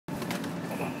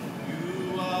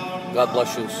God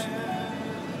bless you.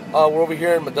 We're over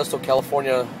here in Modesto,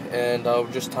 California, and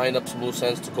we're just tying up some loose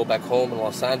ends to go back home in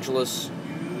Los Angeles.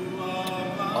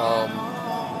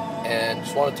 And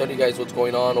just want to tell you guys what's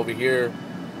going on over here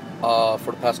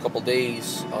for the past couple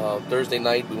days. Thursday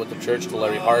night, we went to church to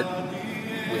Larry Hart.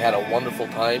 We had a wonderful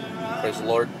time, praise the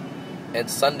Lord. And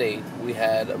Sunday, we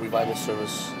had a revival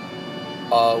service.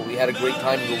 We had a great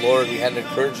time in the Lord. We had an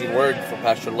encouraging word from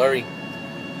Pastor Larry.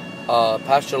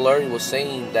 Pastor Larry was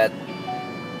saying that,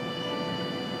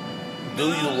 do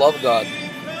you love God,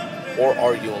 or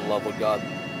are you in love with God?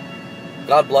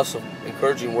 God bless him.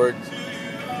 Encouraging word.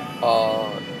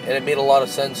 And it made a lot of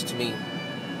sense to me.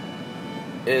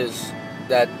 Is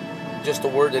that just the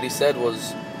word that he said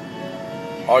was,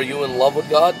 are you in love with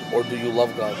God, or do you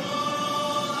love God?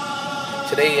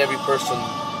 Today, every person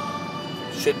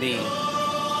should be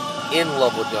in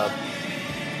love with God.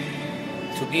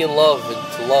 To be in love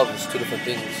and to love is two different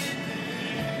things.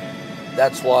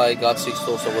 That's why God seeks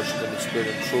those that worship Him in spirit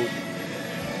and truth.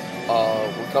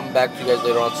 We'll come back to you guys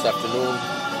later on this afternoon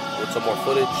with some more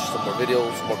footage, some more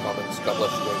videos, some more comments. God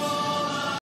bless you guys.